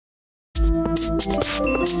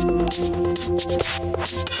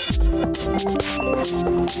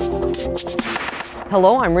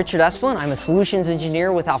Hello, I'm Richard Esplin. I'm a solutions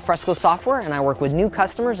engineer with Alfresco Software, and I work with new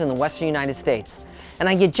customers in the Western United States. And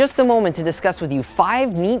I get just a moment to discuss with you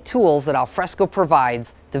 5 neat tools that Alfresco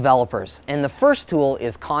provides developers. And the first tool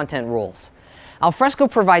is content rules. Alfresco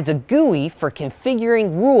provides a GUI for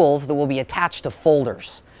configuring rules that will be attached to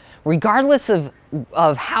folders. Regardless of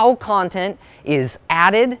how content is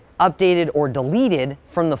added, updated, or deleted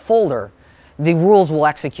from the folder, the rules will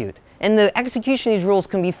execute. And the execution of these rules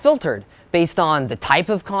can be filtered based on the type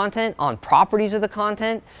of content, on properties of the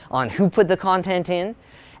content, on who put the content in,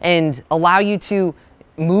 and allow you to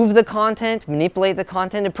move the content, manipulate the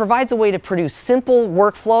content. It provides a way to produce simple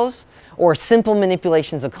workflows or simple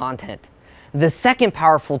manipulations of content. The second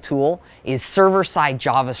powerful tool is server-side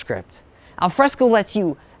JavaScript. Alfresco lets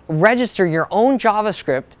you register your own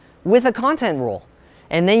JavaScript with a content rule.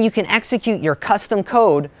 And then you can execute your custom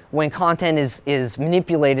code when content is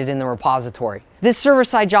manipulated in the repository. This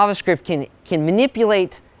server-side JavaScript can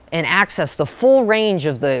manipulate and access the full range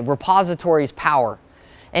of the repository's power.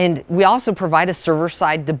 And we also provide a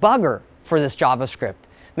server-side debugger for this JavaScript.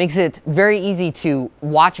 Makes it very easy to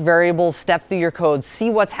watch variables, step through your code, see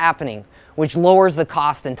what's happening, which lowers the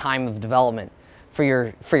cost and time of development for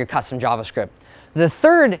your custom JavaScript. The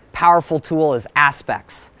third powerful tool is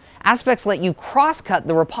aspects. Aspects let you cross-cut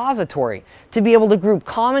the repository to be able to group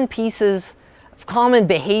common pieces, common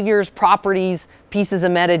behaviors, properties, pieces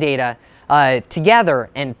of metadata together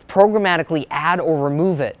and programmatically add or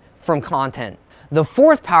remove it from content. The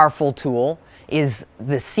fourth powerful tool is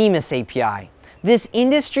the CMIS API. This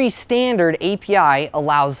industry standard API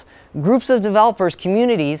allows groups of developers,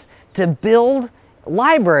 communities, to build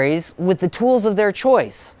libraries with the tools of their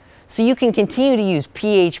choice. So you can continue to use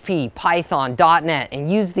PHP, Python, .NET, and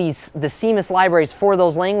use the CMIS libraries for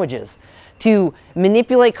those languages to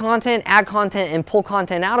manipulate content, add content, and pull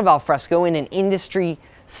content out of Alfresco in an industry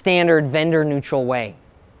standard, vendor neutral way.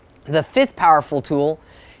 The fifth powerful tool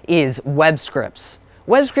is web scripts.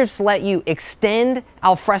 Web scripts let you extend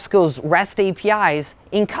Alfresco's REST APIs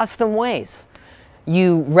in custom ways.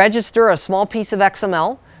 You register a small piece of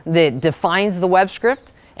XML that defines the web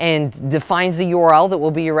script and defines the URL that will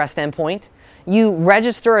be your REST endpoint. You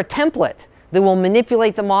register a template that will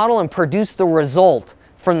manipulate the model and produce the result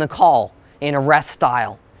from the call in a REST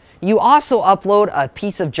style. You also upload a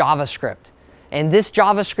piece of JavaScript, and this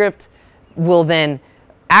JavaScript will then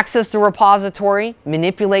access the repository,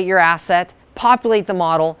 manipulate your asset, populate the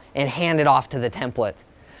model, and hand it off to the template.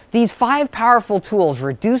 These 5 powerful tools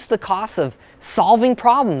reduce the cost of solving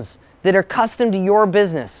problems that are custom to your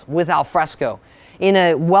business with Alfresco in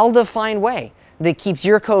a well-defined way that keeps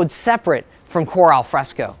your code separate from core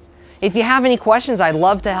Alfresco. If you have any questions, I'd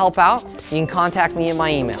love to help out. You can contact me at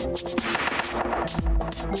my email.